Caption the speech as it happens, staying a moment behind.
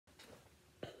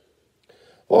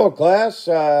Hello, class.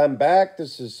 I'm back.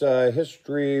 This is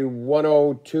History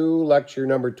 102, lecture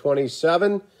number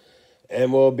 27,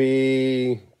 and we'll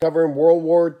be covering World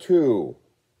War II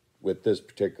with this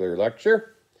particular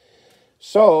lecture.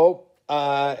 So,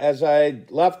 as I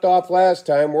left off last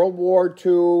time, World War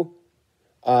II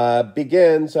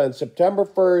begins on September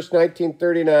 1st,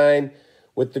 1939,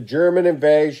 with the German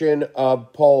invasion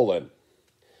of Poland.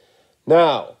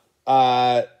 Now,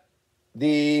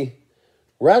 the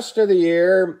rest of the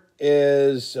year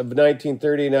of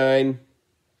 1939,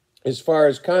 as far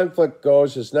as conflict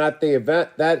goes, is not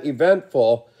that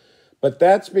eventful, but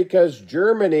that's because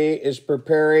Germany is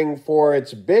preparing for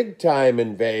its big-time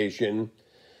invasion,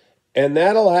 and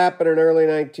that'll happen in early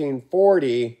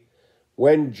 1940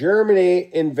 when Germany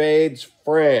invades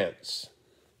France.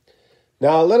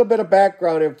 Now, a little bit of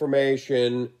background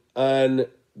information on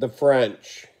the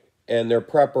French and their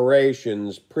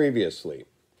preparations previously.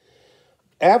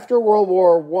 After World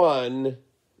War I,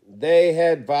 they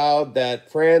had vowed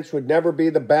that France would never be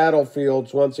the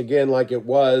battlefields once again like it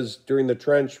was during the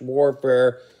trench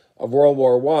warfare of World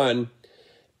War I.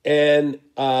 And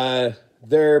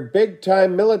their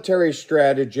big-time military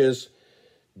strategist,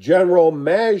 General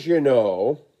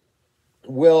Maginot,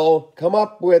 will come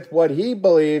up with what he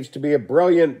believes to be a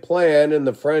brilliant plan, and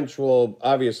the French will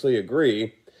obviously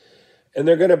agree. And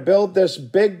they're going to build this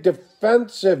big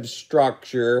defensive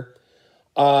structure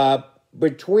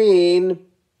between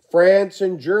France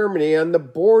and Germany on the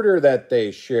border that they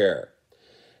share.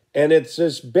 And it's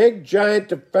this big, giant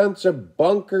defensive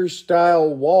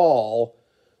bunker-style wall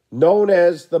known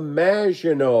as the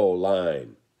Maginot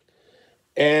Line.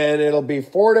 And it'll be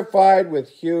fortified with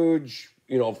huge,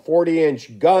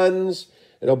 40-inch guns.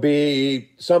 It'll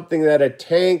be something that a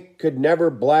tank could never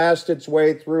blast its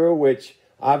way through, which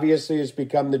obviously has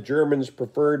become the Germans'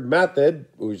 preferred method,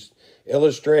 who's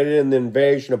illustrated in the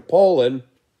invasion of Poland.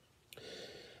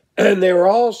 And they were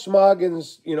all smug and,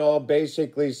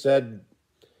 basically said,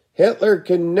 Hitler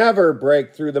can never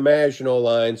break through the Maginot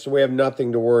Line, so we have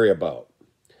nothing to worry about.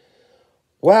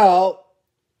 Well,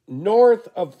 north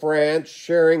of France,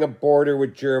 sharing a border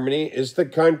with Germany, is the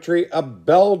country of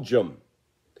Belgium.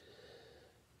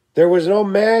 There was no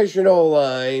Maginot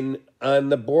Line on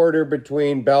the border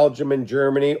between Belgium and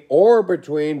Germany or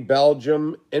between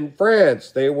Belgium and France.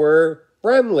 They were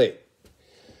friendly.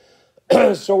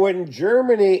 So when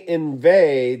Germany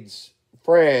invades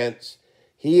France,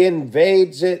 he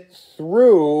invades it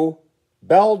through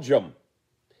Belgium.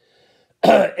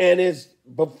 And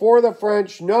before the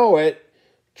French know it,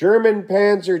 German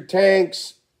panzer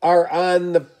tanks are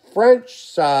on the French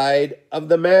side of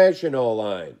the Maginot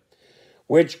Line,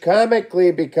 which comically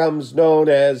becomes known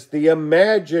as the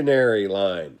imaginary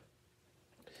line.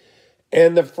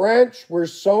 And the French were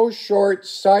so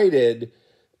short-sighted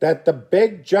that the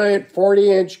big, giant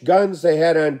 40-inch guns they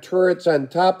had on turrets on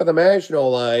top of the Maginot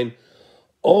Line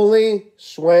only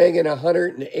swang in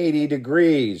 180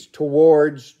 degrees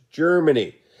towards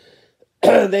Germany.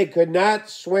 They could not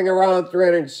swing around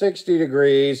 360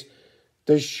 degrees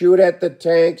to shoot at the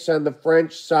tanks on the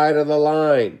French side of the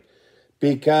line,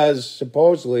 because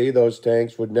supposedly those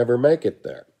tanks would never make it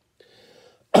there.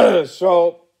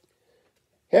 So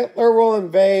Hitler will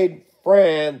invade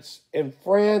France, and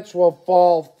France will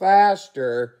fall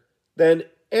faster than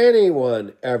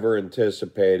anyone ever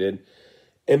anticipated.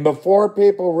 And before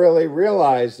people really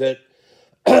realize it,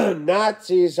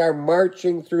 Nazis are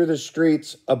marching through the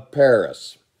streets of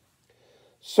Paris.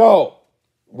 So,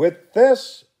 with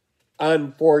this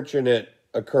unfortunate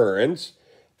occurrence,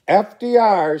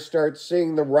 FDR starts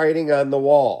seeing the writing on the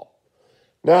wall.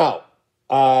 Now,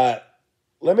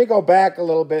 let me go back a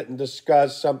little bit and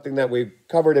discuss something that we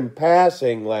covered in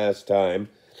passing last time.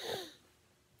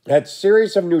 That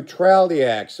series of neutrality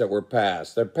acts that were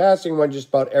passed. They're passing one just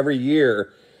about every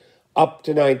year up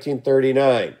to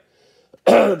 1939.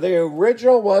 The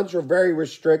original ones were very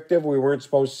restrictive. We weren't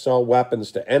supposed to sell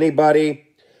weapons to anybody,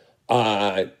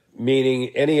 meaning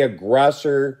any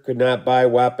aggressor could not buy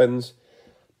weapons.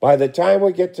 By the time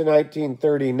we get to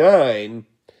 1939,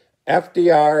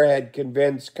 FDR had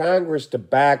convinced Congress to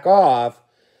back off,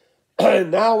 and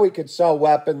now we could sell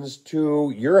weapons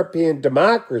to European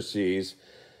democracies,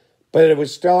 but it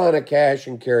was still on a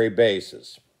cash-and-carry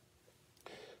basis.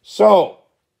 So,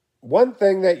 one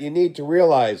thing that you need to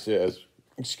realize is,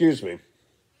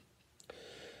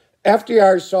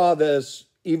 FDR saw this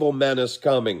evil menace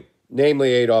coming,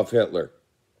 namely Adolf Hitler.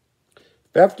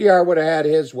 If FDR would have had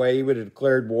his way, he would have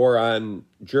declared war on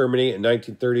Germany in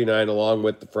 1939 along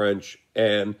with the French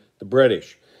and the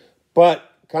British. But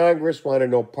Congress wanted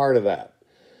no part of that.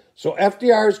 So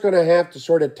FDR is going to have to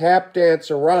sort of tap dance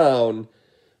around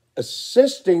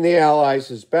assisting the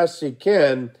Allies as best he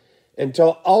can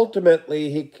until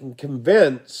ultimately he can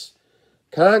convince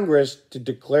Congress to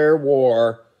declare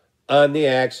war on the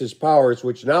Axis powers,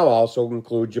 which now also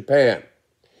include Japan.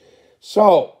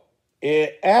 So,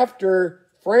 after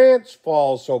France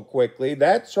falls so quickly,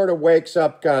 that sort of wakes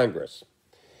up Congress.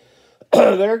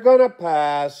 They're going to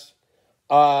pass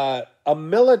a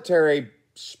military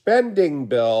spending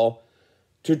bill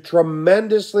to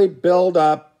tremendously build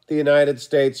up the United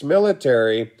States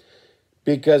military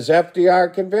because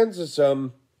FDR convinces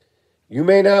them, you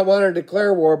may not want to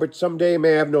declare war, but someday you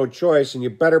may have no choice, and you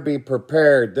better be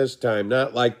prepared this time,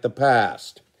 not like the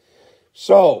past.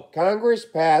 So, Congress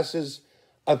passes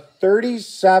a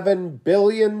 $37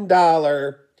 billion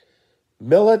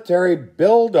military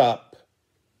buildup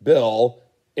bill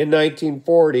in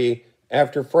 1940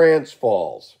 after France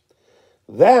falls.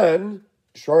 Then,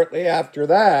 shortly after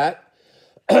that,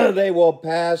 they will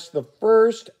pass the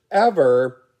first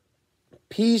ever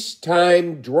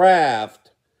peacetime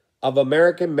draft of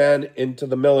American men into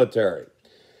the military.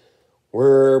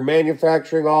 We're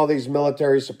manufacturing all these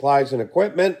military supplies and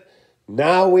equipment.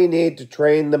 Now we need to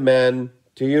train the men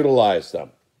to utilize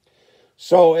them.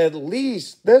 So at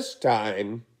least this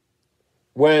time,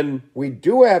 when we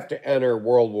do have to enter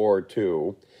World War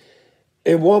II,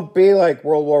 it won't be like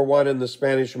World War I and the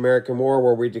Spanish-American War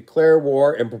where we declare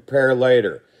war and prepare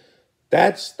later.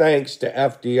 That's thanks to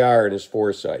FDR and his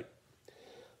foresight.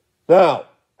 Now,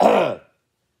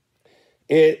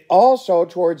 it also,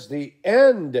 towards the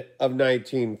end of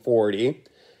 1940,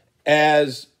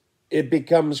 as it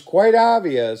becomes quite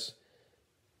obvious,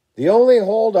 the only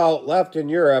holdout left in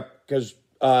Europe, because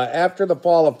after the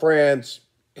fall of France,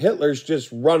 Hitler's just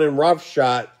running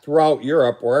roughshod throughout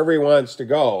Europe, wherever he wants to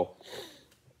go.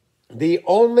 The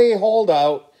only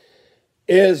holdout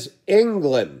is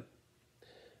England.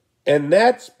 And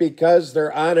that's because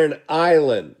they're on an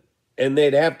island, and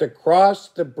they'd have to cross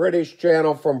the British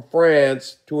Channel from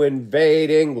France to invade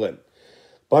England.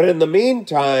 But in the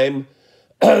meantime,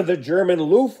 the German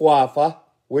Luftwaffe,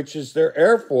 which is their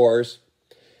air force,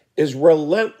 is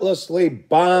relentlessly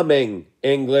bombing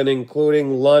England,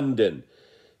 including London,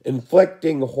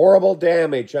 inflicting horrible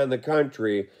damage on the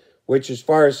country, which, as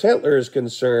far as Hitler is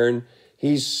concerned,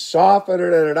 he's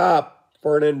softening it up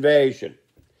for an invasion.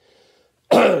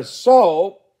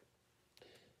 So,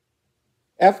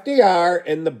 FDR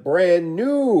and the brand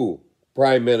new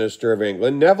Prime Minister of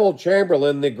England, Neville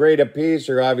Chamberlain, the great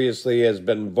appeaser, obviously has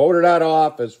been voted out of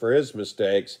office for his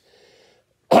mistakes.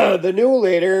 The new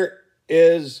leader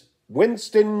is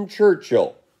Winston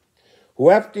Churchill, who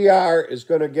FDR is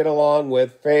going to get along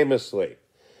with famously.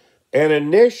 And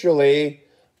initially,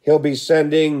 he'll be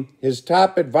sending his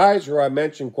top advisor, I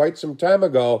mentioned quite some time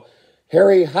ago,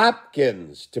 Harry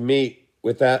Hopkins, to meet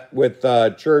with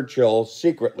Churchill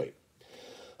secretly.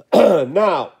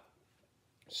 Now,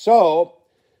 so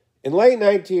in late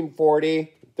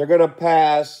 1940, they're going to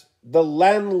pass the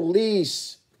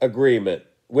Lend-Lease Agreement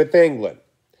with England.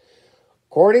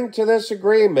 According to this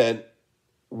agreement,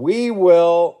 we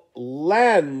will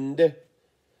lend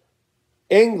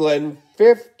England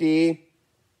 50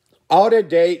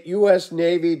 out-of-date U.S.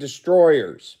 Navy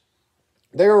destroyers.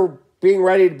 They're being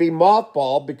ready to be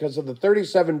mothballed because of the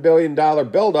 $37 billion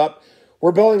buildup.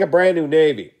 We're building a brand new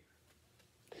Navy.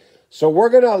 So we're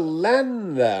going to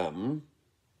lend them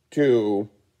to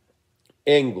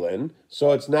England,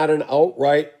 so it's not an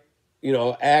outright,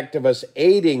 act of us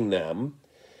aiding them.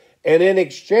 And in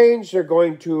exchange, they're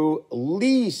going to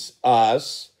lease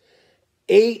us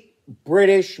 8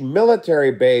 British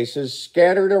military bases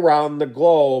scattered around the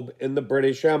globe in the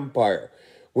British Empire,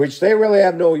 which they really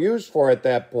have no use for at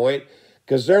that point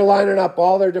because they're lining up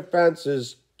all their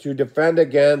defenses to defend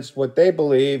against what they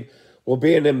believe will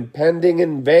be an impending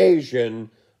invasion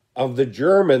of the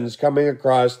Germans coming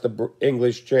across the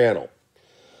English Channel.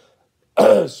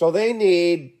 So they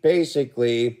need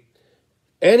basically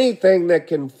anything that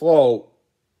can float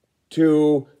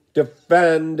to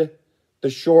defend the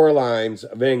shorelines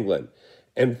of England.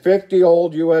 And 50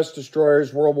 old U.S.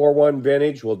 destroyers, World War I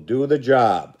vintage, will do the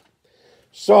job.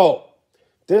 So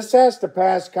this has to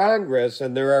pass Congress,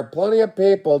 and there are plenty of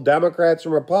people, Democrats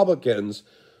and Republicans,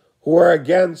 who are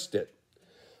against it.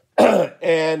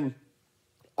 And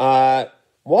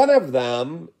one of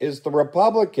them is the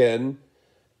Republican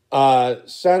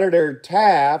Senator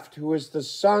Taft, who is the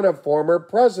son of former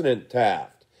President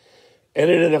Taft.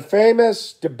 And in a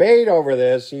famous debate over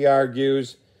this, he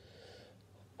argues,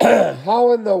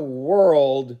 how in the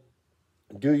world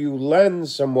do you lend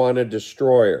someone a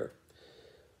destroyer?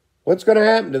 What's going to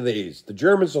happen to these? The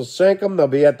Germans will sink them. They'll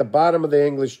be at the bottom of the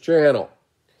English Channel.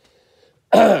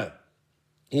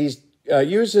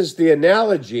 uses the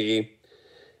analogy,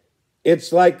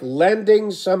 it's like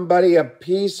lending somebody a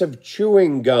piece of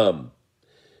chewing gum.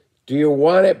 Do you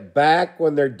want it back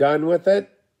when they're done with it?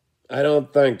 I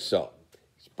don't think so.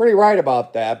 He's pretty right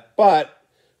about that, but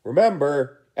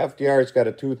remember, FDR's got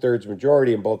a 2/3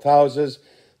 majority in both houses.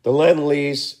 The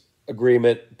Lend-Lease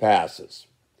agreement passes.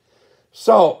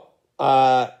 So,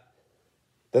 the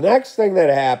next thing that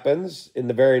happens in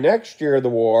the very next year of the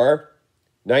war,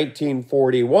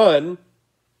 1941,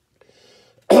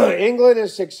 England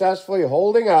is successfully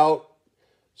holding out,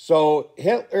 so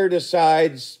Hitler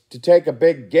decides to take a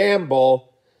big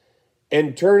gamble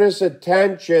and turn his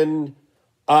attention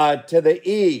to the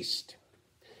East.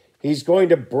 He's going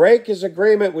to break his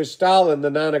agreement with Stalin, the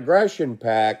non-aggression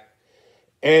pact,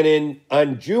 and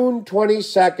on June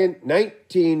 22nd,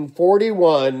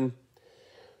 1941,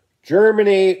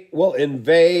 Germany will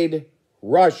invade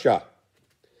Russia.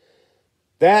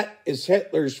 That is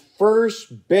Hitler's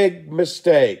first big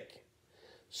mistake.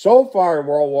 So far in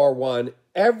World War I,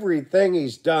 everything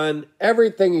he's done,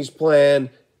 everything he's planned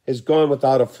has gone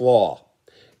without a flaw.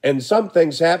 And some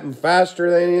things happen faster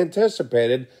than he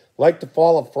anticipated, like the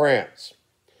fall of France.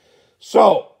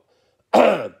 So,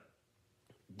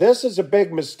 this is a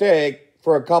big mistake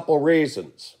for a couple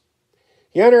reasons.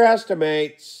 He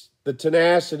underestimates the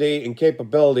tenacity and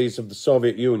capabilities of the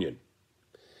Soviet Union.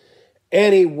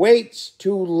 And he waits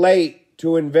too late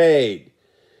to invade.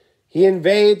 He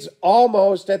invades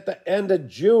almost at the end of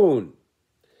June.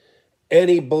 And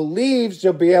he believes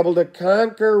he'll be able to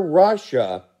conquer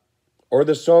Russia or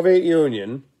the Soviet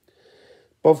Union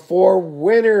before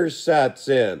winter sets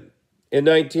in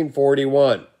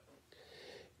 1941.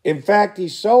 In fact,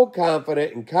 he's so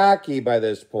confident and cocky by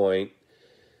this point,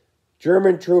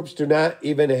 German troops do not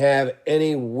even have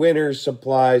any winter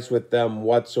supplies with them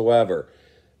whatsoever.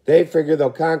 They figure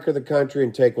they'll conquer the country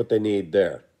and take what they need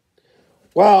there.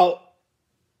 Well,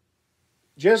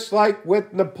 just like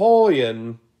with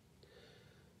Napoleon,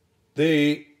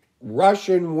 the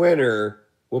Russian winter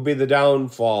will be the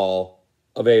downfall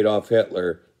of Adolf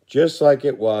Hitler, just like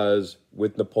it was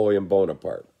with Napoleon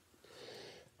Bonaparte.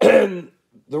 And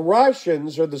the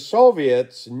Russians or the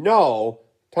Soviets know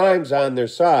time's on their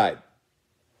side.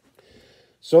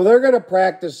 So they're going to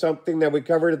practice something that we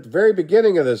covered at the very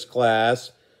beginning of this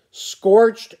class,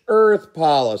 scorched earth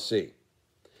policy.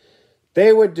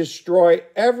 They would destroy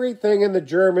everything in the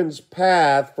Germans'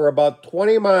 path for about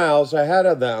 20 miles ahead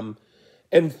of them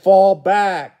and fall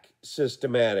back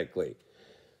systematically.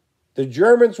 The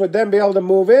Germans would then be able to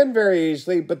move in very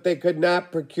easily, but they could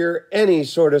not procure any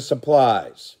sort of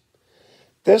supplies.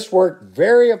 This worked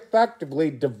very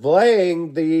effectively,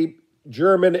 delaying the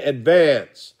German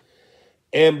advance.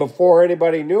 And before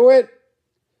anybody knew it,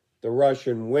 the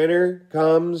Russian winter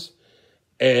comes,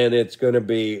 and it's going to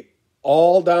be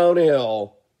all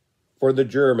downhill for the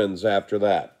Germans after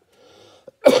that.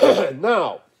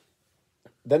 Now,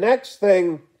 the next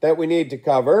thing that we need to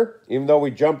cover, even though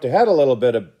we jumped ahead a little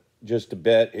bit, just a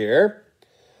bit here,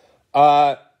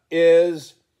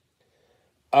 is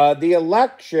the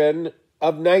election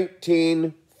of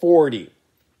 1940.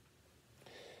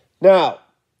 Now,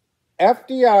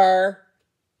 FDR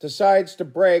decides to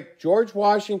break George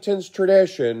Washington's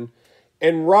tradition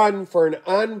and run for an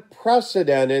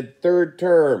unprecedented third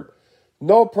term.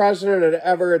 No president had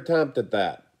ever attempted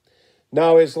that.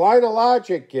 Now, his line of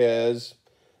logic is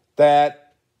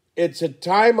that it's a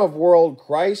time of world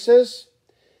crisis.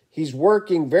 He's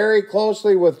working very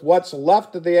closely with what's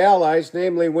left of the Allies,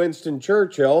 namely Winston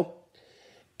Churchill,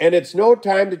 and it's no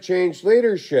time to change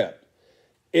leadership.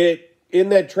 In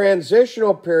that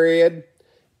transitional period,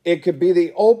 it could be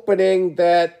the opening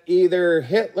that either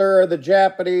Hitler or the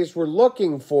Japanese were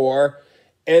looking for,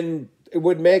 and it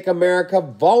would make America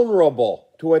vulnerable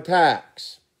to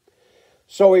attacks.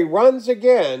 So he runs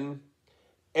again,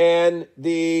 and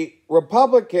the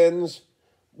Republicans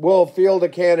will field a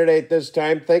candidate this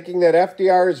time, thinking that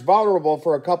FDR is vulnerable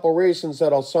for a couple reasons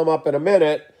that I'll sum up in a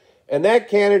minute, and that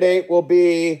candidate will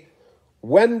be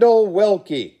Wendell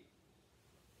Willkie.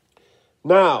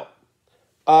 Now,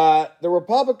 the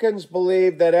Republicans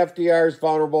believe that FDR is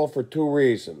vulnerable for two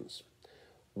reasons.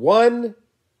 One,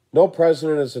 no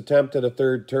president has attempted a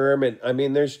third term, and I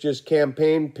mean, there's just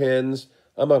campaign pins.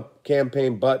 I'm a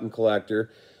campaign button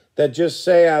collector that just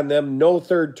say on them, no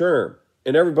third term.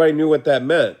 And everybody knew what that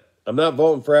meant. I'm not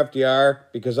voting for FDR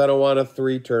because I don't want a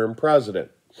three-term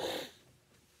president.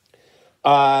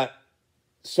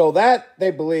 So that,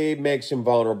 they believe, makes him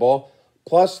vulnerable.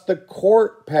 Plus the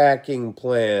court packing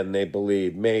plan, they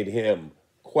believe, made him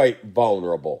quite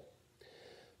vulnerable.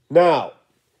 Now,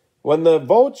 when the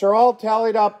votes are all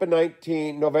tallied up in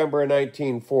November of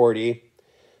 1940,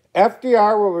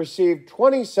 FDR will receive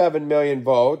 27 million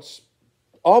votes,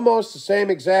 almost the same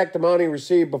exact amount he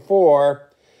received before,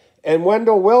 and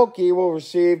Wendell Willkie will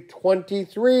receive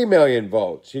 23 million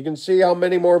votes. You can see how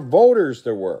many more voters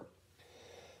there were.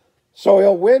 So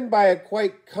he'll win by a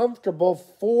quite comfortable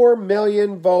 4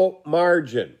 million vote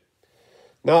margin.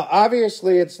 Now,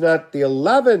 obviously, it's not the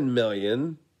 11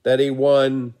 million that he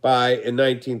won by in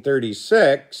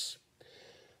 1936,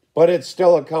 but it's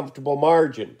still a comfortable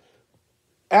margin.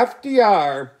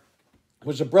 FDR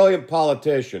was a brilliant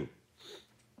politician.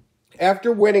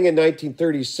 After winning in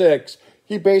 1936,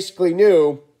 he basically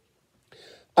knew,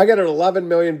 I got an 11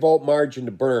 million vote margin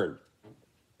to burn.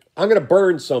 I'm going to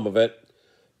burn some of it,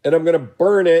 and I'm going to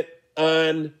burn it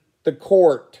on the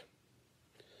court.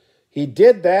 He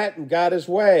did that and got his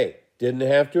way. Didn't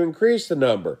have to increase the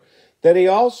number. Then he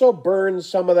also burned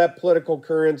some of that political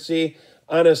currency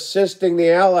on assisting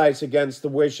the Allies against the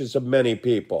wishes of many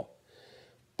people.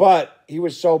 But he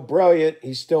was so brilliant,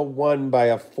 he still won by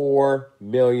a 4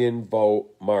 million vote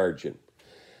margin.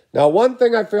 Now, one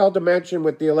thing I failed to mention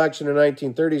with the election in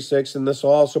 1936, and this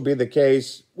will also be the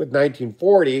case with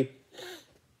 1940,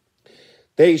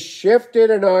 they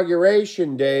shifted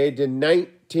Inauguration Day to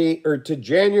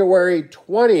January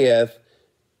 20th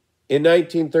in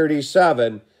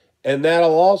 1937, and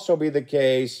that'll also be the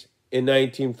case in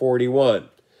 1941.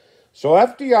 So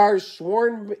FDR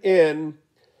sworn in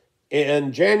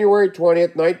January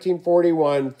 20th,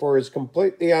 1941 for his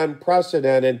completely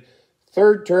unprecedented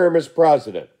third term as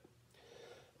president.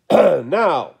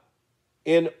 Now,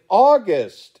 in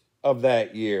August of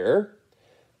that year,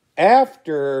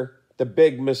 after the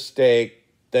big mistake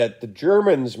that the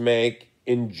Germans make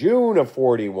in June of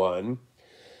 41,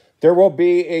 there will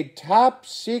be a top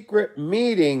secret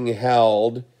meeting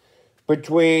held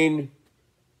between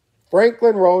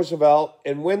Franklin Roosevelt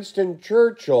and Winston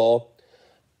Churchill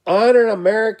on an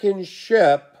American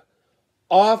ship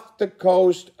off the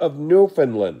coast of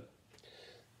Newfoundland.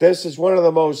 This is one of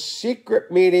the most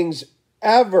secret meetings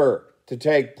ever to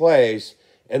take place,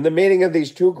 and the meeting of these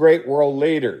two great world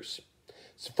leaders.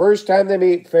 It's the first time they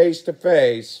meet face to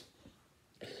face,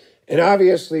 and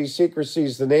obviously secrecy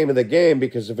is the name of the game,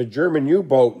 because if a German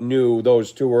U-boat knew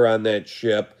those two were on that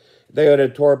ship, they would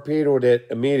have torpedoed it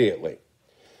immediately.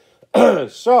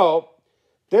 So,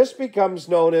 this becomes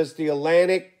known as the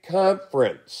Atlantic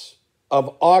Conference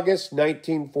of August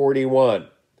 1941.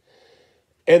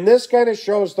 And this kind of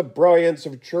shows the brilliance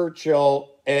of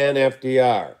Churchill and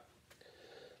FDR.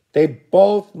 They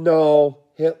both know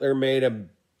Hitler made a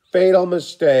fatal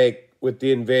mistake with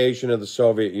the invasion of the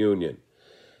Soviet Union.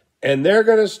 And they're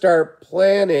going to start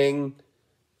planning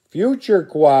future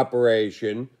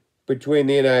cooperation between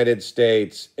the United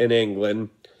States and England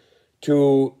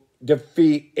to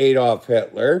defeat Adolf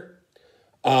Hitler,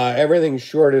 everything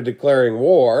short of declaring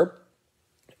war,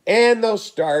 and they'll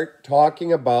start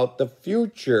talking about the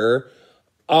future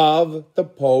of the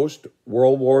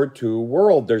post-World War II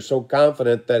world. They're so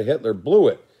confident that Hitler blew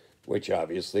it, which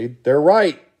obviously they're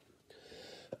right.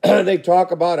 They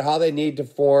talk about how they need to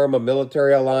form a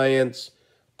military alliance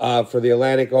for the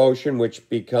Atlantic Ocean, which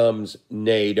becomes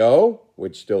NATO,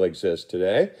 which still exists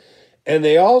today. And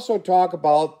they also talk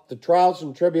about the trials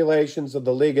and tribulations of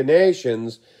the League of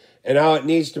Nations and how it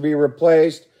needs to be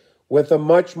replaced with a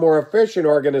much more efficient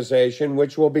organization,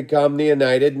 which will become the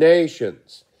United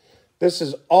Nations. This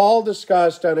is all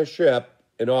discussed on a ship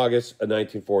in August of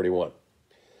 1941.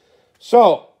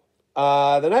 So,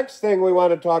 the next thing we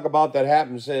want to talk about that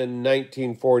happens in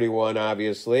 1941,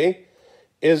 obviously,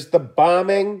 is the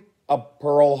bombing of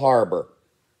Pearl Harbor.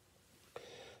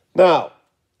 Now,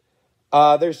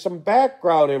 there's some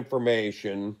background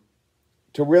information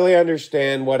to really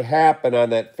understand what happened on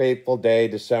that fateful day,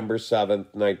 December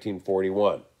 7th,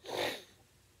 1941.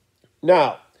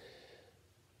 Now,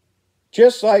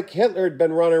 just like Hitler had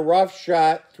been running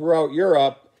roughshod throughout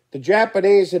Europe, the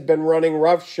Japanese had been running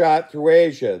roughshod through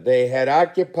Asia. They had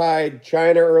occupied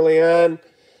China early on.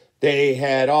 They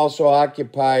had also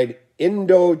occupied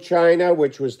Indochina,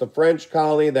 which was the French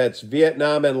colony. That's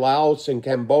Vietnam and Laos and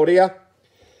Cambodia.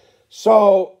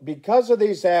 So, because of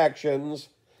these actions,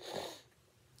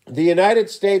 the United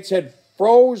States had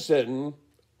frozen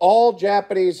all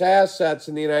Japanese assets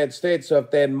in the United States. So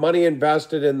if they had money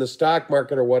invested in the stock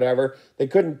market or whatever, they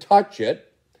couldn't touch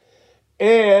it.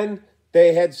 And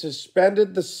they had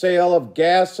suspended the sale of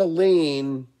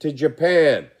gasoline to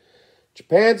Japan.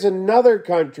 Japan's another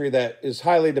country that is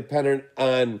highly dependent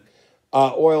on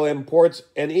oil imports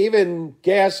and even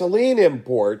gasoline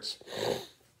imports,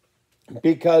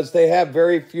 because they have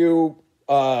very few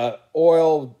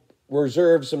oil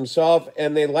reserves themselves,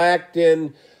 and they lacked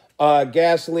in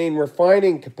gasoline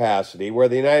refining capacity, where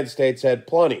the United States had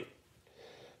plenty.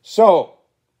 So,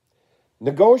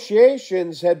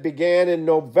 negotiations had began in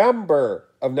November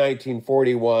of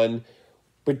 1941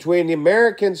 between the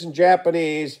Americans and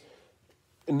Japanese.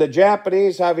 And the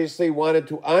Japanese obviously wanted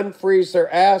to unfreeze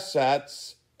their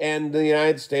assets and the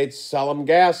United States sell them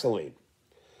gasoline.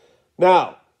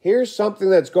 Now, here's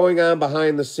something that's going on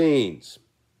behind the scenes.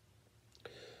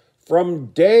 From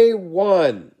day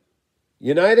one,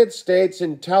 United States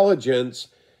intelligence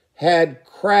had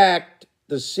cracked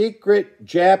the secret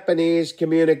Japanese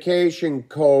communication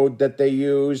code that they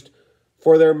used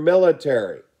for their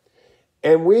military.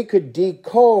 And we could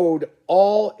decode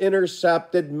all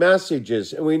intercepted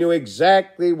messages, and we knew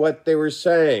exactly what they were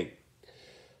saying.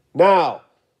 Now,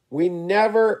 we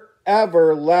never,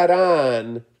 ever let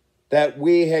on that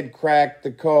we had cracked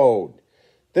the code.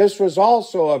 This was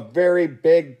also a very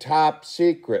big top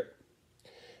secret.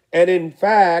 And in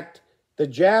fact, the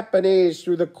Japanese,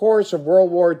 through the course of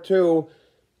World War II,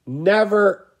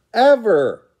 never,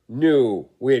 ever knew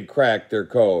we had cracked their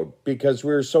code because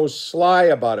we were so sly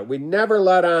about it. We never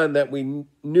let on that we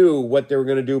knew what they were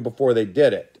going to do before they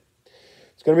did it.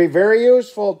 It's going to be very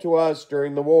useful to us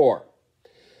during the war.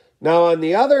 Now, on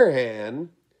the other hand,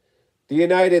 the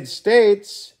United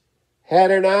States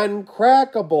had an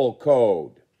uncrackable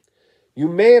code. You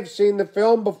may have seen the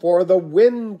film before, The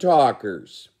Wind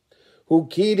Talkers, who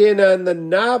keyed in on the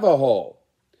Navajo.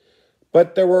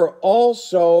 But there were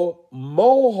also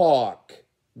Mohawk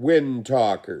wind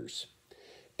talkers.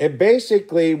 And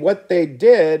basically what they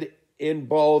did in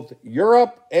both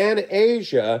Europe and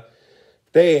Asia,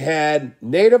 they had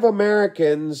Native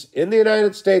Americans in the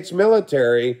United States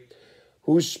military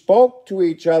who spoke to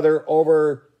each other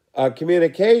over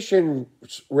communication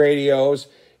radios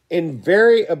in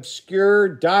very obscure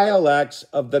dialects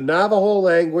of the Navajo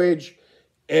language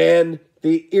and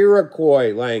the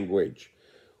Iroquois language,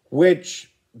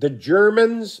 which the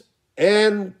Germans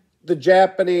and the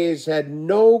Japanese had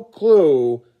no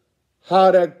clue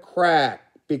how to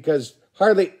crack because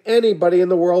hardly anybody in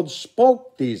the world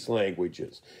spoke these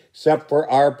languages except for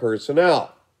our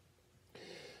personnel.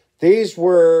 These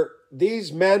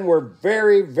men were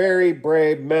very, very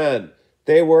brave men.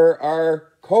 They were our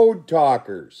code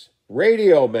talkers,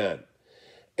 radio men.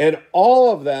 And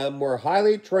all of them were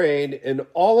highly trained, and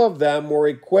all of them were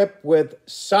equipped with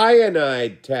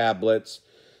cyanide tablets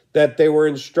that they were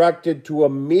instructed to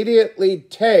immediately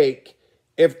take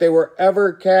if they were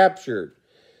ever captured.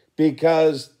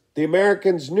 Because the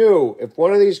Americans knew if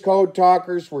one of these code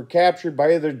talkers were captured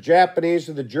by either the Japanese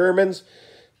or the Germans,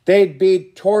 they'd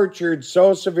be tortured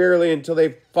so severely until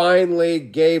they finally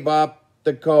gave up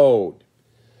the code.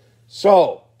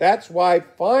 So that's why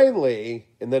finally,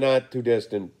 in the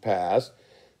not-too-distant past,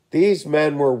 these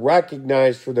men were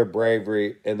recognized for their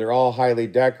bravery, and they're all highly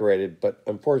decorated, but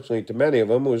unfortunately to many of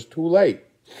them, it was too late.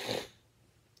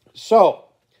 So,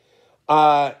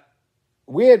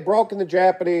 we had broken the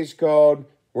Japanese code,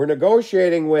 we're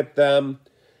negotiating with them,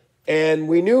 and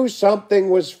we knew something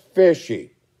was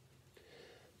fishy.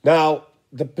 Now,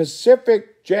 the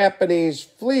Pacific Japanese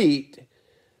fleet,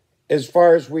 as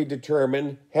far as we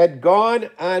determined, had gone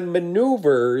on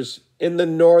maneuvers in the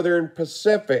northern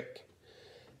Pacific.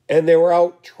 And they were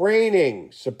out training,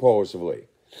 supposedly.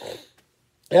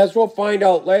 As we'll find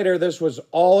out later, this was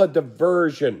all a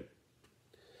diversion.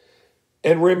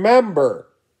 And remember,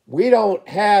 we don't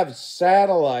have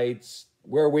satellites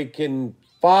where we can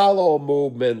follow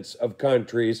movements of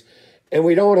countries, and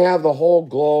we don't have the whole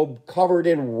globe covered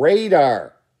in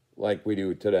radar like we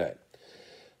do today.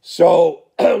 So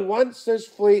once this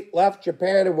fleet left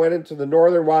Japan and went into the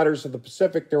northern waters of the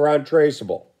Pacific, they're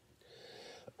untraceable.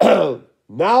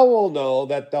 Now we'll know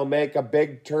that they'll make a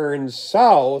big turn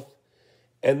south,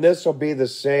 and this will be the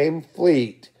same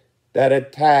fleet that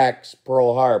attacks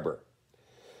Pearl Harbor.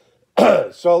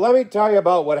 So let me tell you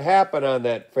about what happened on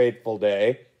that fateful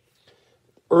day,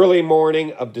 early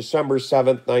morning of December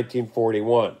 7th,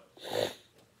 1941.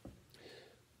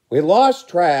 We lost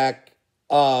track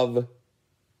of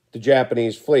the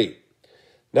Japanese fleet.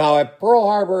 Now, at Pearl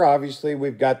Harbor, obviously,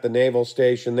 we've got the naval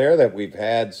station there that we've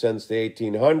had since the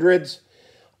 1800s.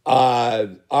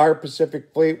 Our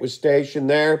Pacific Fleet was stationed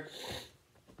there.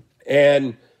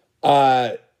 And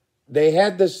they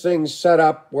had this thing set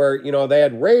up where, they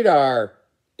had radar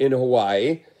in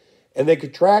Hawaii, and they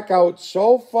could track out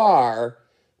so far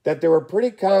that they were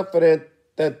pretty confident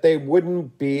that they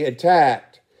wouldn't be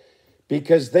attacked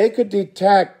because they could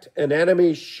detect an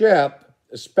enemy ship,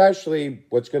 especially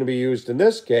what's going to be used in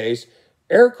this case,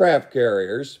 aircraft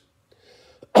carriers,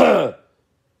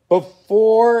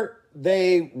 before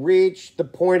they reach the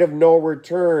point of no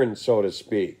return, so to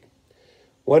speak.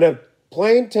 When a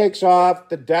plane takes off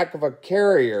the deck of a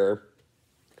carrier,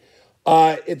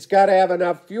 it's got to have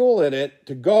enough fuel in it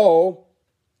to go,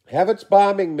 have its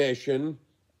bombing mission,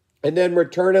 and then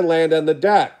return and land on the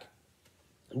deck.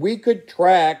 We could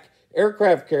track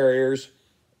aircraft carriers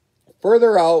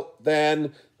further out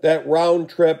than that round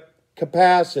trip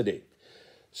capacity.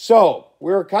 So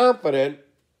we were confident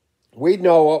we'd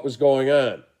know what was going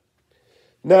on.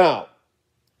 Now,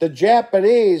 the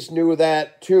Japanese knew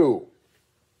that too.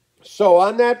 So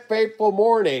on that fateful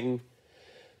morning,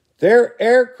 their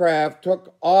aircraft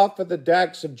took off of the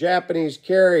decks of Japanese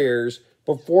carriers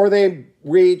before they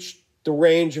reached the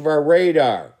range of our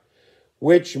radar,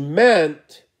 which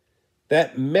meant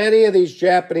that many of these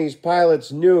Japanese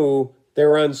pilots knew they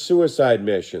were on suicide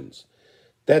missions,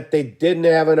 that they didn't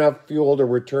have enough fuel to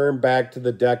return back to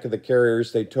the deck of the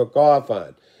carriers they took off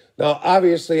on. Now,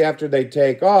 obviously, after they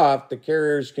take off, the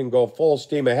carriers can go full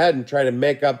steam ahead and try to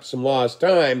make up some lost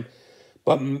time.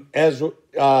 But as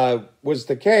was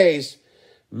the case,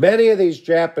 many of these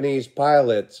Japanese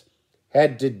pilots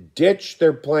had to ditch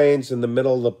their planes in the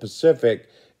middle of the Pacific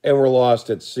and were lost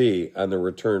at sea on the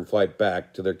return flight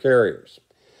back to their carriers.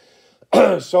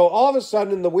 So all of a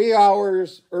sudden, in the wee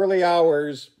hours, early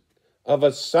hours of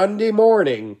a Sunday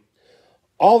morning,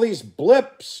 all these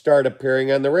blips start appearing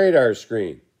on the radar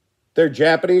screen. They're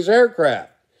Japanese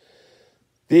aircraft.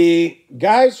 The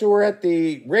guys who were at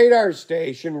the radar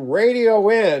station radio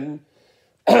in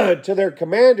to their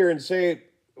commander and say,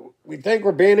 "We think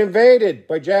we're being invaded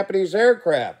by Japanese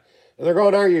aircraft." And they're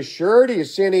going, "Are you sure? Do you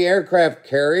see any aircraft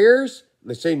carriers?"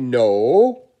 And they say,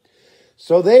 "No."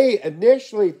 So they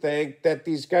initially think that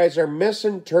these guys are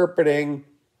misinterpreting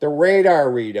the radar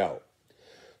readout.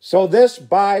 So this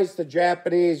buys the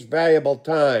Japanese valuable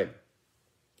time.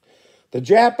 The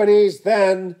Japanese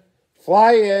then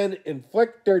fly in,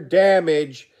 inflict their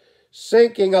damage,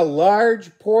 sinking a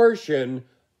large portion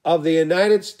of the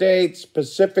United States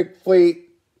Pacific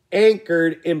Fleet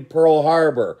anchored in Pearl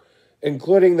Harbor,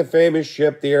 including the famous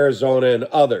ship, the Arizona, and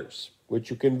others, which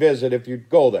you can visit if you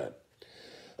go there.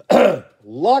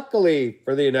 Luckily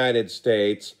for the United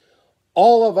States,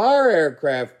 all of our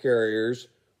aircraft carriers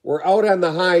were out on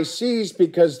the high seas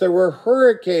because there were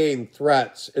hurricane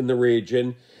threats in the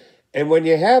region. And when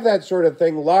you have that sort of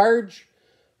thing, large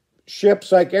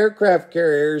ships like aircraft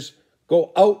carriers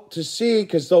go out to sea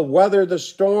because they'll weather the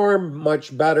storm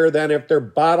much better than if they're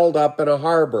bottled up in a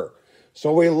harbor.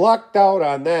 So we lucked out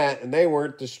on that, and they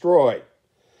weren't destroyed.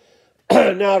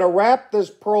 Now, to wrap this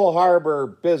Pearl Harbor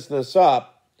business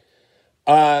up,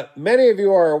 many of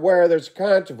you are aware there's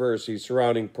controversy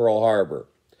surrounding Pearl Harbor.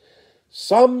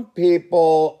 Some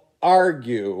people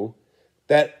argue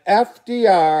that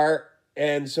FDR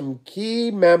and some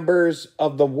key members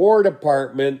of the War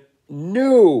Department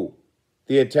knew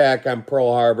the attack on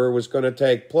Pearl Harbor was going to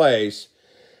take place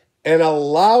and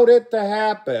allowed it to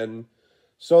happen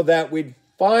so that we'd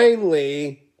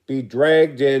finally be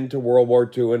dragged into World War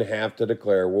II and have to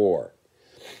declare war.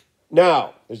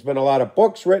 Now, there's been a lot of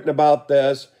books written about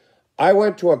this. I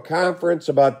went to a conference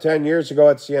about 10 years ago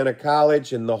at Siena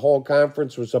College, and the whole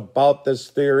conference was about this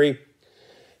theory.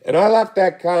 And I left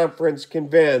that conference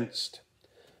convinced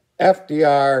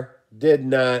FDR did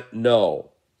not know.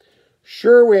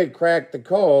 Sure, we had cracked the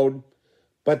code,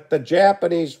 but the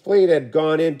Japanese fleet had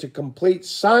gone into complete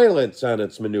silence on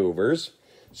its maneuvers,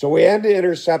 so we hadn't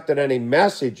intercepted any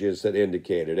messages that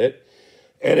indicated it.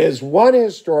 And as one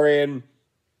historian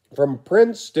from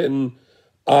Princeton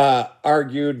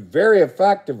argued very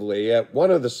effectively at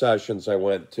one of the sessions I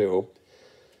went to,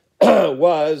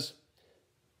 was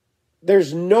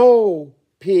there's no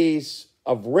piece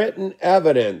of written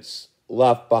evidence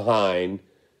left behind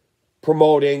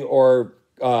promoting or,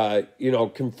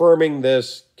 confirming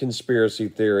this conspiracy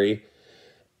theory.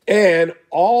 And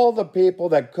all the people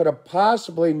that could have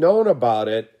possibly known about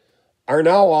it are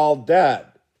now all dead.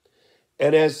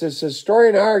 And as this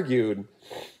historian argued,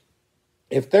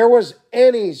 if there was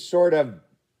any sort of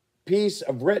piece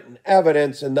of written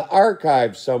evidence in the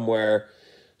archive somewhere,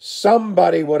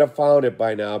 somebody would have found it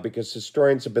by now, because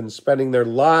historians have been spending their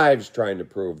lives trying to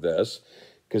prove this.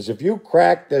 Because if you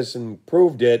cracked this and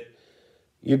proved it,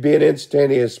 you'd be an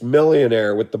instantaneous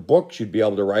millionaire with the books you'd be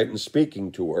able to write and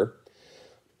speaking tour.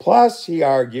 Plus, he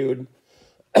argued,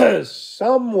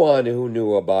 someone who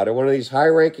knew about it, one of these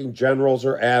high-ranking generals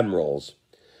or admirals,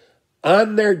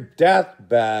 on their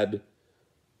deathbed,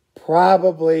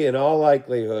 probably in all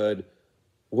likelihood,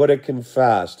 would have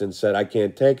confessed and said, "I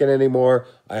can't take it anymore.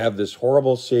 I have this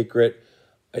horrible secret.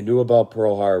 I knew about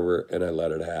Pearl Harbor and I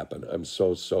let it happen. I'm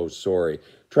so, so sorry."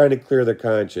 Trying to clear their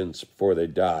conscience before they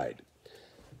died.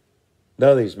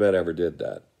 None of these men ever did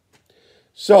that.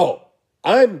 So,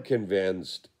 I'm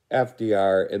convinced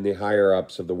FDR and the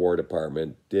higher-ups of the War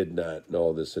Department did not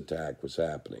know this attack was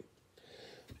happening.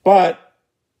 But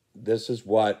this is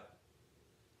what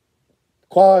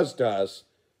caused us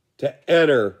to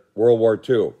enter World War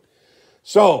II.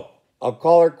 So I'll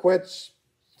call her quits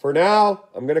for now.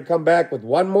 I'm going to come back with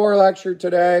one more lecture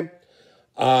today.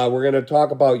 We're going to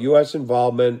talk about U.S.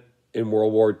 involvement in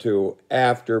World War II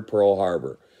after Pearl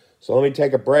Harbor. So let me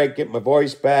take a break, get my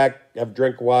voice back, have a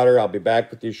drink of water. I'll be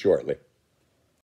back with you shortly.